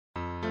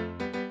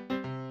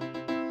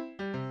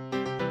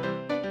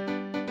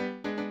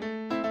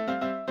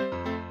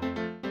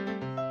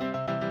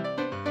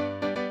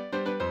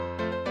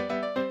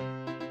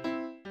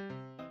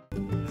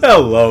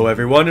Hello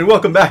everyone and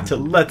welcome back to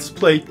Let's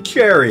Play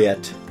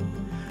Chariot.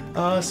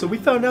 So we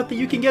found out that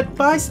you can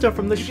buy stuff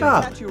from the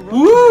shop.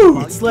 Woo!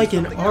 It's like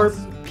an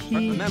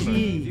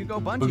RPG.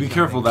 But be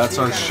careful, that's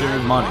our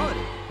shared money.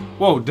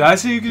 Whoa, did I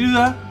say you could do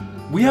that?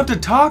 We have to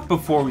talk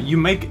before you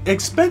make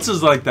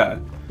expenses like that.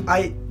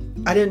 I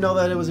didn't know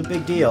that it was a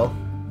big deal.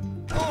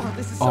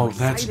 Oh,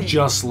 that's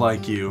just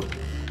like you.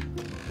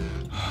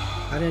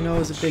 I didn't know it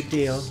was a big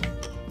deal.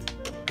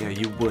 Yeah,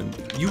 you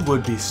wouldn't. You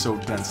would be so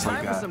dense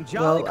like that.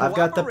 Well, I've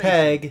got the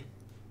peg.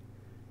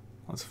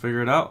 Let's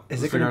figure it out.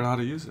 Let's figure out how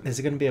to use it. Is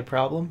it going to be a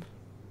problem?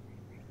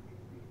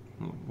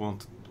 We'll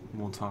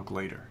talk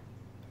later.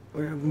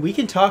 We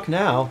can talk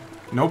now.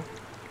 Nope.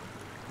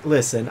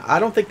 Listen, I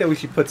don't think that we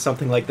should put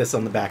something like this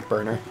on the back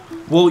burner.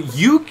 Well,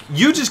 you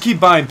just keep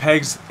buying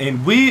pegs,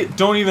 and we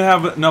don't even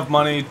have enough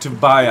money to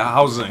buy a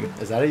housing.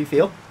 Is that how you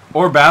feel?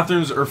 Or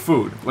bathrooms or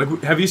food.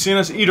 Like, have you seen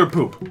us eat or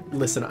poop?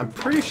 Listen, I'm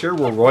pretty sure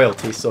we're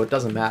royalty, so it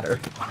doesn't matter.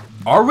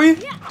 Are we?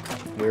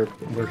 We're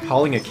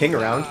hauling a king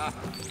around.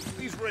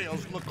 These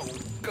rails look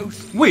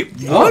ghostly. Wait,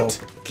 what?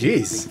 Oh,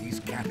 jeez.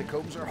 These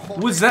catacombs are whole.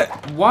 Was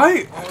that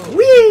why?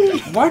 Whee!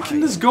 Why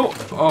can this go?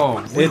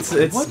 Oh, wait,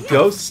 it's what?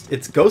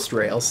 ghost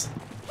rails.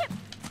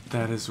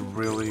 That is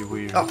really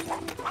weird.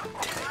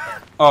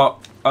 Oh,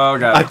 oh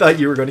god. I thought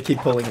you were going to keep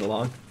pulling it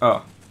along.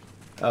 Oh.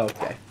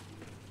 Okay.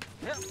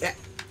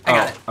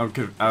 Yeah, I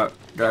got it.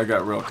 I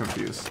got real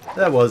confused.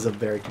 That was a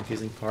very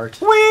confusing part.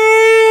 Whee!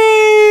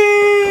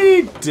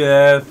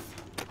 Death.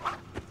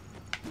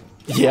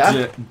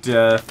 Yeah.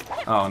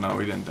 Death. Oh no,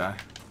 we didn't die.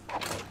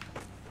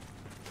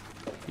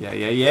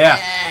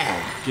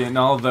 Yeah. Getting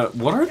all the.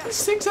 What are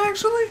these things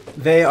actually?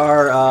 They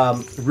are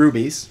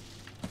rubies.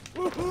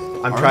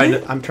 I'm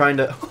trying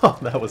to. Oh,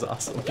 that was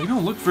awesome. They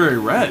don't look very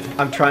red.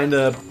 I'm trying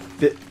to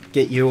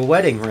get you a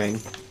wedding ring.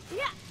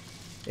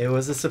 It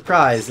was a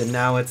surprise, and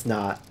now it's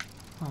not.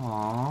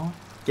 Aww.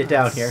 Get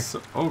down here.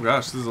 Oh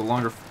gosh, this is a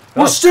longer.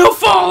 We're still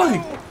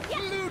falling.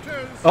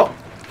 Oh.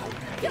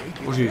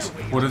 Oh jeez.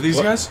 What are these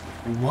guys?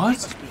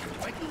 What?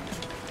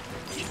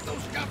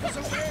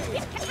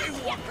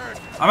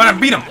 I'm gonna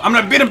beat him. I'm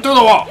gonna beat him through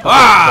the wall.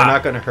 Ah! They're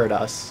not gonna hurt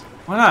us.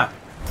 Why not?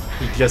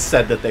 He just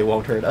said that they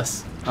won't hurt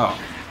us. Oh.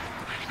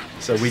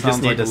 So we Sounds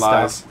just need like to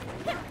lies.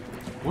 stop.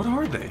 What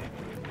are they?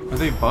 Are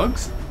they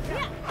bugs?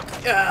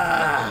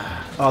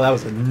 Oh, that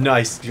was a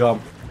nice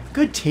jump.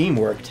 Good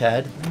teamwork,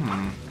 Ted.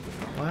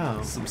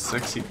 Wow. Some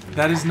sexy.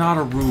 That is not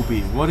a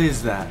ruby. What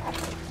is that?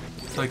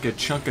 It's like a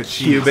chunk of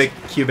cheese.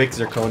 Cubic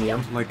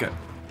zirconium. Like a.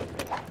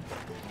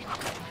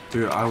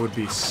 Dude, I would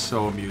be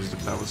so amused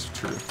if that was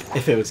true.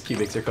 If it was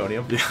cubic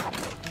zirconium. Yeah.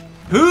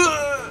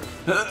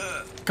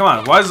 Come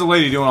on, why is the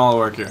lady doing all the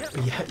work here?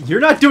 Yeah, you're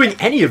not doing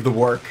any of the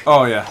work.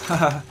 Oh yeah.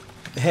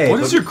 Hey. What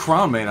is your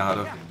crown made out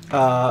of?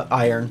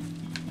 Iron.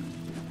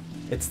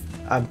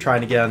 I'm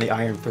trying to get on the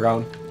Iron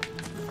Throne.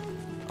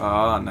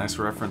 Ah, nice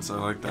reference. I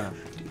like that.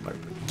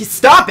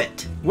 Stop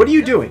it! What are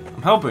you doing?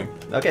 I'm helping.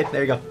 Okay,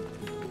 there you go.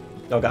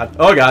 Oh god.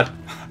 Oh god.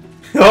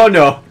 Oh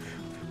no.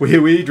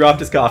 We dropped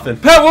his coffin.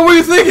 Pat, what were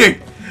you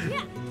thinking?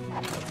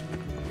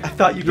 I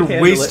thought you could You're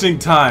handle wasting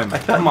it. time. I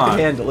thought Come you on. could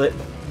handle it.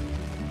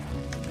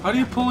 How do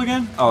you pull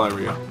again? Oh, there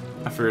we go.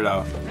 I figured it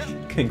out.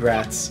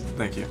 Congrats.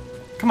 Thank you.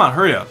 Come on,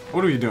 hurry up.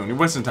 What are you doing? You're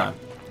wasting time.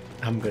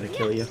 I'm gonna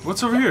kill you.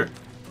 What's over here?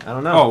 I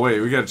don't know. Oh,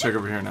 wait. We gotta check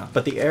over here now.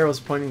 But the arrow's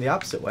pointing the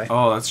opposite way.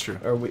 Oh, that's true.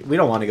 Or we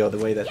don't want to go the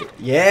way that...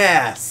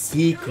 Yeah!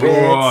 Secrets!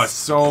 Oh,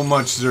 so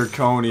much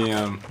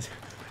zirconium.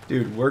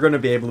 Dude, we're gonna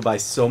be able to buy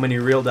so many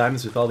real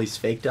diamonds with all these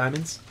fake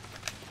diamonds.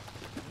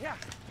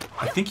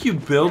 I think you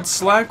build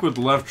slack with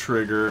left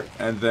trigger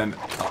and then,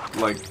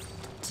 like,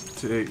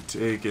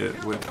 take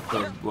it with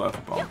the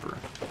left bumper.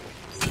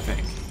 I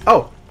think.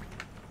 Oh!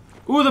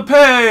 Ooh, the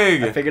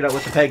peg! I figured out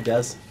what the peg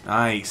does.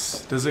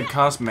 Nice. Does it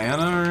cost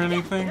mana or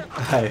anything?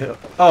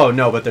 Oh,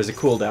 no, but there's a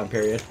cooldown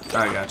period.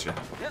 I gotcha.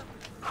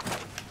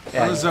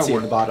 Yeah, How does that see work?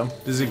 in the bottom.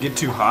 Does it get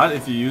too hot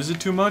if you use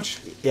it too much?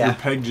 Yeah. Your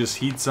peg just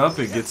heats up,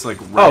 it gets, like,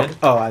 red?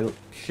 Oh, I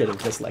should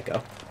have just let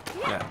go.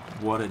 Yeah,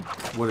 what a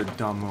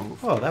dumb move.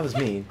 Oh, that was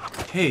mean.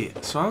 Hey,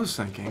 so I was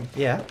thinking,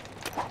 Yeah?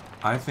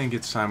 I think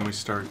it's time we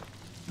start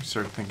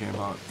thinking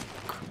about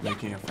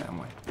making a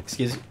family.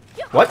 Excuse me?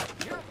 What?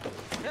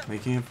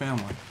 Making a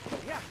family.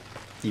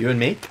 You and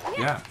me?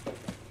 Yeah.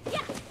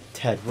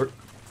 Ted,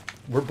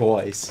 we're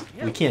boys.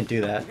 We can't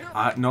do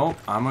that. No,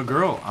 I'm a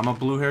girl. I'm a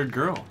blue-haired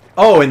girl.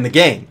 Oh, in the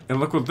game! And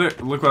look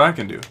what I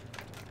can do.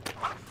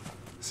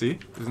 See?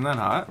 Isn't that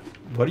hot?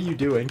 What are you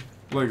doing?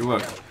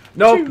 Look.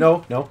 No,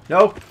 no, no,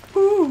 no!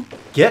 Ooh.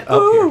 Get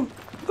up Ooh.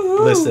 here.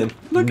 Ooh. Listen,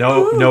 Look,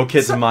 no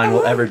kids of mine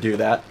will ever do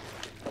that.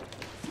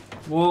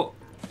 Well,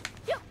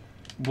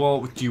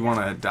 do you want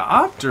to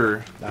adopt,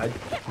 or?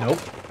 Nope,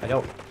 I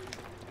don't.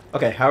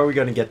 Okay, how are we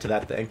gonna get to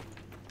that thing?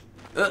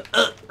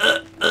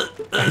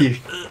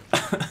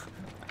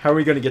 How are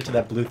we gonna get to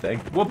that blue thing?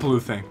 What blue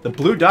thing? The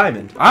blue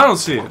diamond. I don't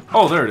see it.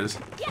 Oh, there it is.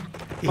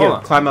 Here, Hold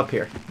on. climb up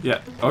here.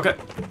 Yeah, okay.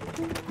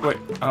 Wait,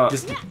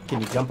 Just,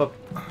 can you jump up?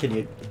 Can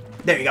you?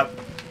 There you go.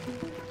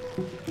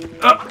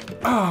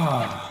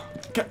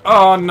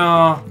 Oh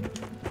no.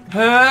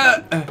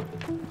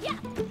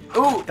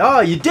 Ooh!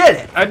 Oh, you did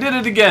it! I did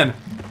it again.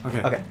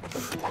 Okay. Okay.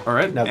 All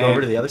right. Now go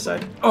over to the other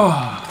side.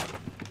 Oh.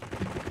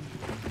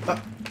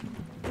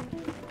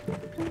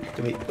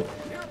 Do we...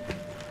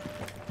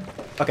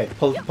 Okay,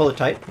 pull it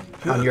tight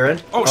on your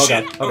end. Oh,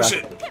 shit! God. Oh, God.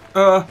 shit!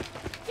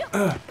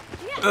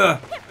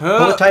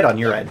 Pull it tight on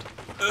your end.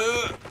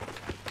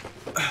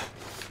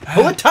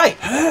 Pull it tight!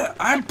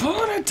 I'm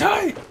pulling it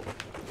tight!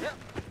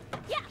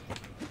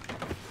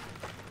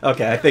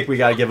 Okay, I think we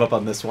gotta give up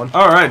on this one.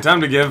 Alright,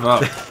 time to give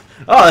up.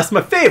 Oh, that's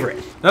my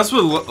favorite! That's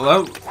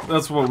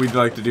what we'd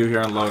like to do here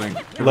on loading.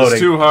 If Loading.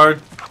 it's too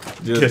hard,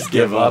 Just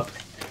give up.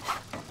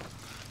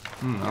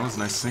 That was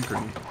nice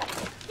synchrony.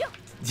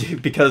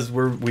 Because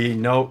we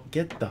know...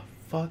 Get the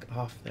fuck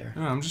off there.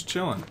 Yeah, I'm just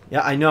chilling.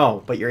 Yeah, I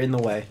know, but you're in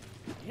the way.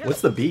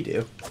 What's the B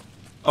do?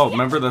 Oh,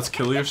 remember that's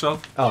kill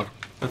yourself? Oh.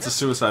 That's a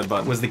suicide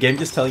button. Was the game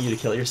just telling you to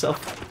kill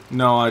yourself?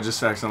 No, I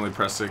just accidentally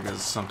pressed it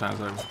because sometimes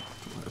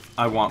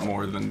I want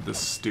more than this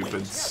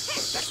stupid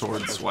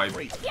sword swipe.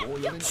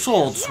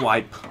 Sword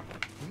swipe.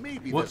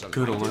 What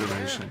good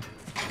alliteration.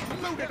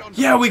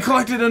 Yeah, we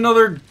collected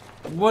another...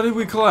 What did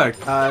we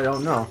collect? I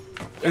don't know.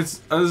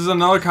 This is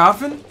another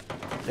coffin?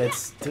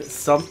 It's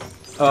some...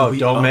 Oh, we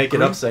don't make it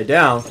upgrade? upside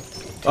down.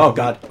 Oh,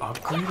 God.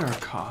 Upgrade our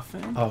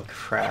coffin? Oh,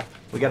 crap.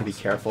 We gotta be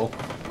careful.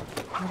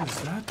 What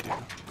does that do?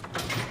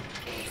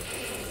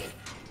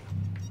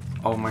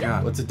 Oh my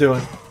god. What's it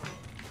doing?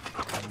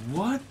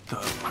 What the...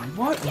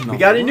 What in the We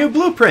got a world? new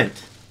blueprint!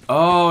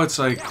 Oh, it's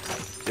like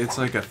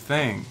a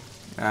thing.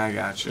 I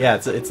gotcha. Yeah,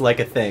 it's like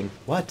a thing.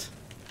 What?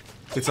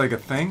 It's like a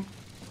thing?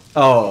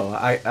 Oh,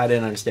 I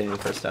didn't understand it the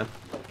first time.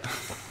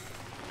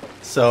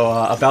 So,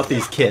 about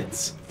these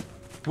kids.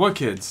 What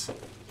kids?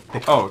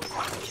 Oh,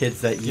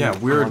 Kids that you... yeah,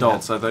 we're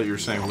adults. I thought you were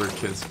saying we're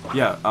kids.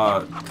 Yeah,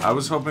 I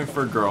was hoping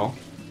for a girl,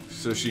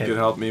 so she could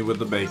help me with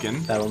the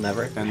bacon. That'll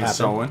never and happen. the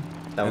sewing.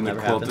 That will and the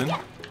never quilting.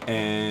 happen.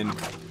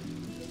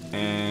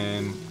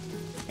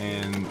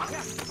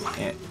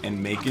 And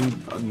making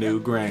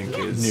new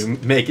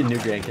grandkids. Making new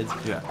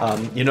grandkids. Yeah.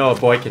 You know a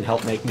boy can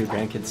help make new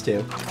grandkids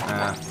too.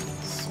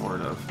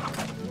 Sort of.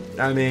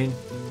 I mean,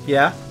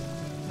 yeah.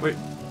 Wait,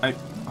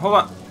 hold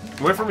on.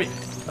 Wait for me.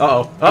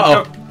 Uh-oh.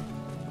 Uh-oh.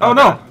 Oh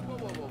no.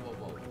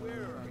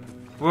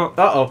 Well,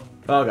 Uh-oh.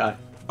 Oh, God.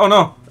 oh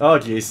no. Oh,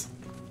 jeez.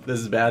 This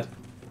is bad.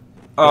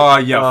 Oh,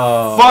 you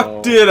Oh.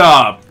 fucked it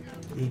up.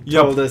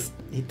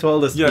 He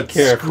told us You to be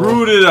careful.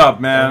 screwed it up,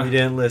 And man. we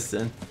didn't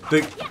listen.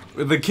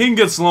 The king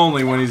gets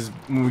lonely when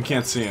we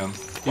can't see him.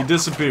 He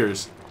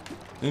disappears.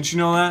 Didn't you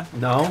know that?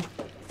 No.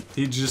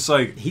 He just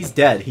like... He's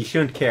dead. He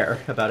shouldn't care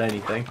about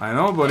anything. I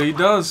know, but he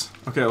does.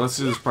 Okay, let's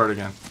do this part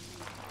again.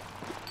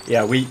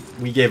 Yeah, we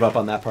gave up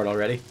on that part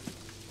already.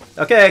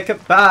 Okay,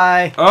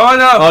 bye. Oh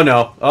no! Oh,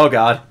 no. Oh,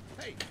 God.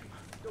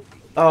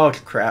 Oh,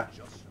 crap.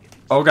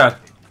 Oh god.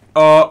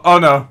 Oh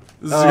no.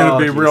 This is gonna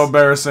be jeez. real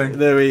embarrassing.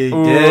 Then we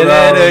Ooh, did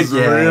that it was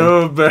again.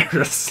 real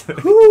embarrassing.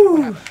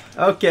 Whew.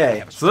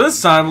 Okay. So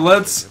this time,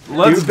 let's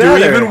do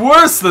better. even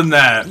worse than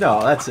that.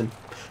 No, that's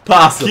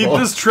impossible. Keep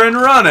this trend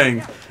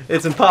running.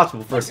 It's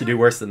impossible for us to do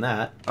worse than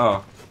that.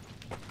 Oh.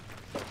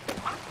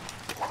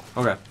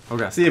 Okay.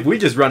 Okay. See, if we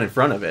just run in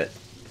front of it.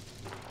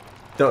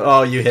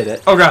 Oh, you hit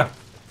it. Oh god.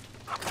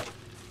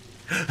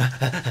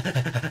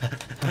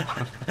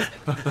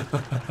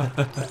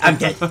 I'm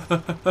dead.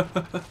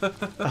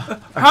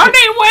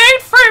 Honey,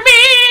 wait for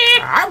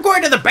me! I'm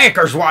going to the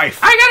baker's wife.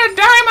 I gotta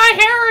dye my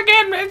hair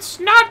again. It's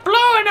not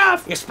blue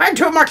enough. You spend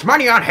too much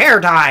money on hair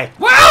dye.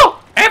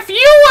 Well, if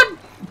you would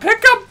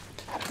Pick up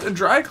the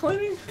dry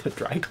cleaning? The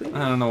dry cleaning?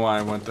 I don't know why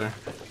I went there.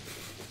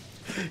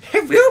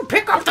 if you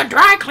pick up the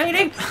dry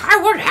cleaning,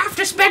 I wouldn't have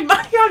to spend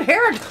money on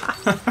hair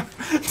dye.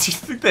 Do you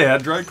think they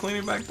had dry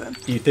cleaning back then?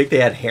 Do you think they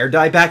had hair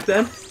dye back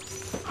then?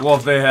 Well,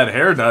 if they had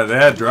hair dye, they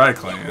had dry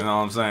cleaning, you know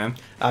what I'm saying?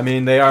 I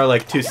mean, they are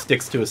like 2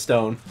 sticks to a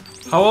stone.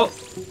 How well?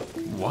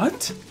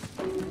 What?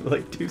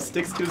 Like 2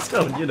 sticks to a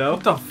stone, you know?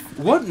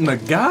 What in the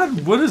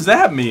god? What does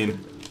that mean?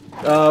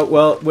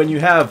 Well, when you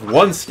have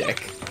 1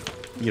 stick,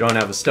 you don't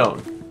have a stone.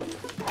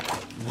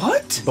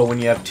 What? But when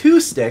you have 2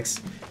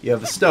 sticks, you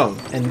have a stone.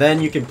 And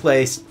then you can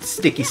play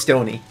Sticky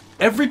Stony.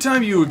 Every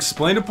time you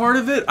explain a part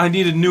of it, I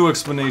need a new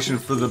explanation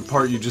for the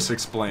part you just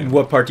explained.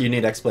 What part do you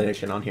need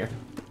explanation on here?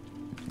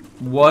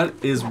 What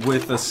is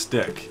with a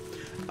stick?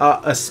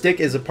 A stick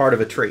is a part of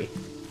a tree.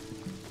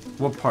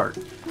 What part?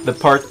 The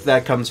part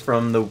that comes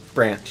from the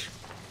branch.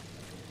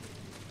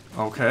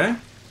 Okay.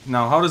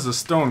 Now, how does a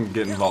stone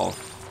get involved?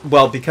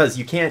 Well, because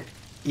you can't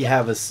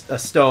have a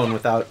stone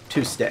without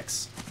 2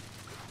 sticks.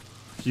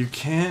 You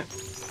can't...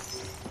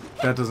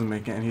 That doesn't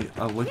make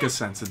a lick of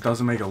sense. It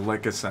doesn't make a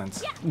lick of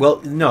sense.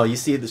 Well, no, you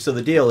see, so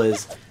the deal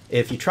is,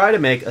 if you try to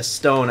make a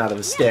stone out of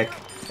a stick,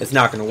 it's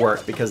not going to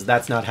work, because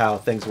that's not how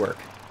things work.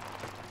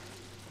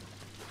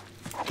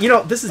 You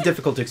know, this is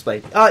difficult to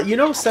explain. You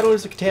know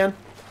Settlers of Catan?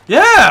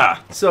 Yeah!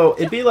 So,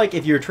 it'd be like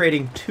if you're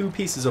trading 2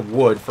 pieces of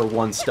wood for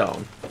 1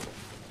 stone.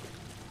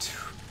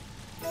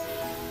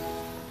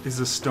 Is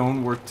a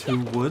stone worth 2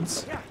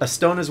 woods? A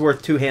stone is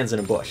worth 2 hands in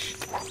a bush.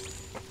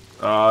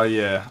 Oh,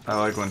 yeah. I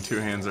like when 2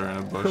 hands are in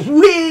a bush.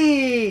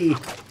 Whee!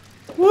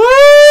 Woo!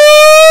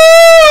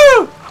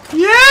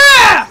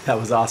 That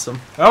was awesome.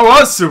 That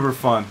was super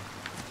fun.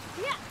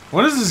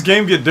 When does this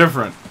game get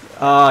different?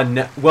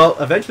 No, well,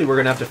 eventually we're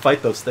gonna have to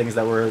fight those things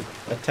that were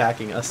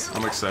attacking us.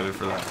 I'm excited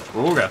for that.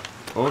 Oh god.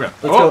 Oh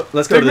god.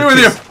 Let's go take to me the with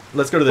you.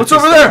 Let's go to the What's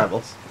over 2-step there?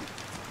 levels.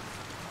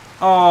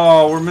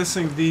 Oh, we're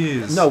missing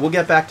these. No, we'll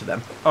get back to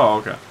them. Oh,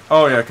 okay.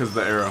 Oh yeah, because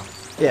the arrow.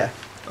 Yeah.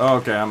 Oh,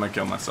 okay, I'm gonna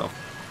kill myself.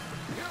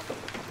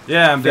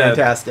 Yeah, I'm dead.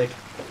 Fantastic.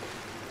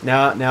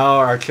 Now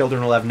our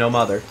children will have no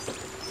mother.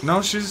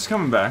 No, she's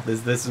coming back.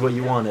 This is what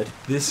you wanted.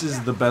 This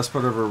is the best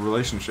part of our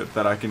relationship,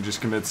 that I can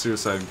just commit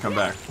suicide and come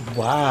back.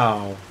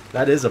 Wow.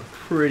 That is a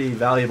pretty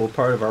valuable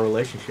part of our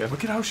relationship.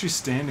 Look at how she's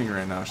standing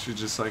right now. She's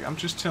just like, I'm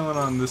just chilling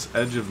on this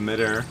edge of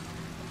midair.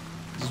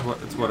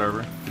 It's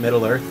whatever.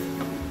 Middle Earth.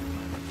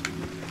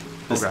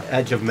 This Okay.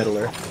 edge of Middle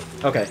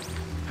Earth. Okay.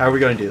 How are we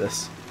going to do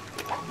this?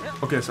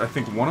 Okay, so I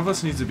think one of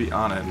us needs to be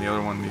on it, and the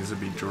other one needs to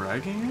be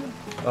dragging it?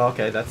 Oh,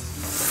 okay,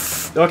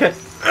 that's... Okay.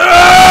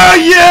 Ah,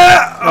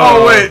 yeah!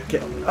 Oh, wait.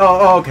 Okay.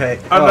 Oh, okay.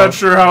 I'm not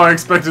sure how I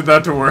expected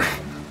that to work.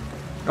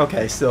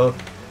 Okay, so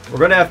we're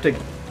going to have to...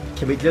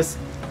 Can we just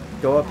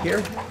go up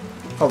here?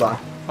 Hold on.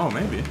 Oh,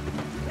 maybe.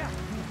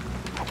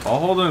 I'll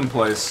hold it in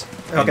place.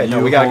 Okay, and no,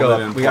 you we gotta hold go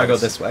it up. in We gotta go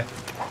place. this way.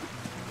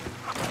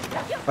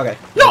 Okay,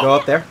 go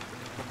up there.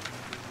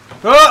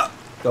 Ah!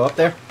 Go up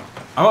there.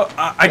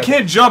 I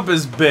can't jump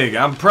as big.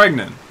 I'm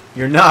pregnant.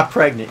 You're not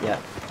pregnant yet.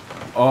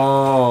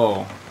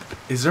 Oh.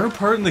 Is there a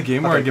part in the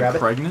game where I Okay, get grab it.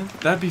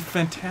 pregnant? That'd be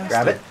fantastic.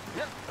 Grab it.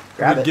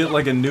 Grab We'd it. get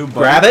like a new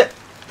button. Grab it.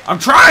 I'm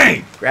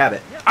trying! Grab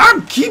it.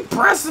 Keep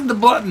pressing the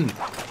button!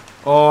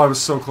 Oh, I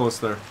was so close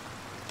there.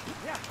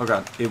 Oh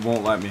god, it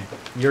won't let me.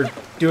 You're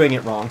doing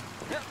it wrong.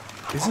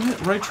 Isn't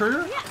it right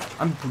trigger?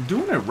 I'm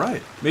doing it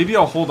right. Maybe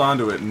I'll hold on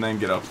to it and then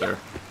get up there.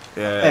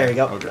 Yeah. There you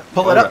go. Okay.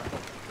 Pull it up.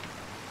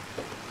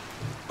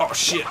 Oh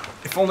shit!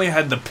 If only I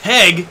had the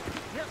peg.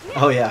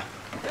 Oh yeah.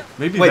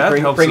 Maybe Wait, that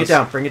helps bring it us.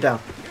 down. Bring it down.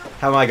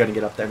 How am I going to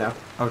get up there now?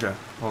 Okay,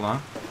 hold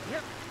on.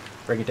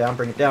 Bring it down.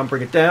 Bring it down.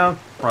 Bring it down.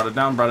 Brought it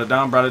down. Brought it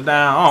down. Brought it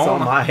down. It's Oh,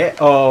 on my head.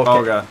 Oh, okay.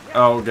 oh god.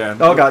 Oh god.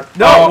 Oh god.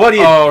 No, Oh, what are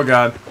you... Oh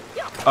god.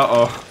 Uh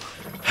oh.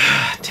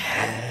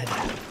 Ted.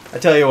 I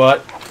tell you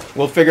what.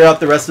 We'll figure out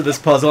the rest of this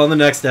puzzle on the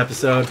next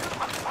episode.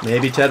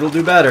 Maybe Ted will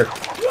do better.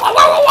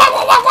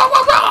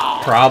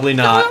 Probably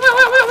not.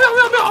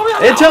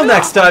 Until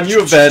next time, you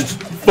have been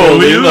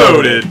fully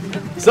loaded.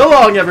 So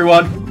long,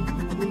 everyone.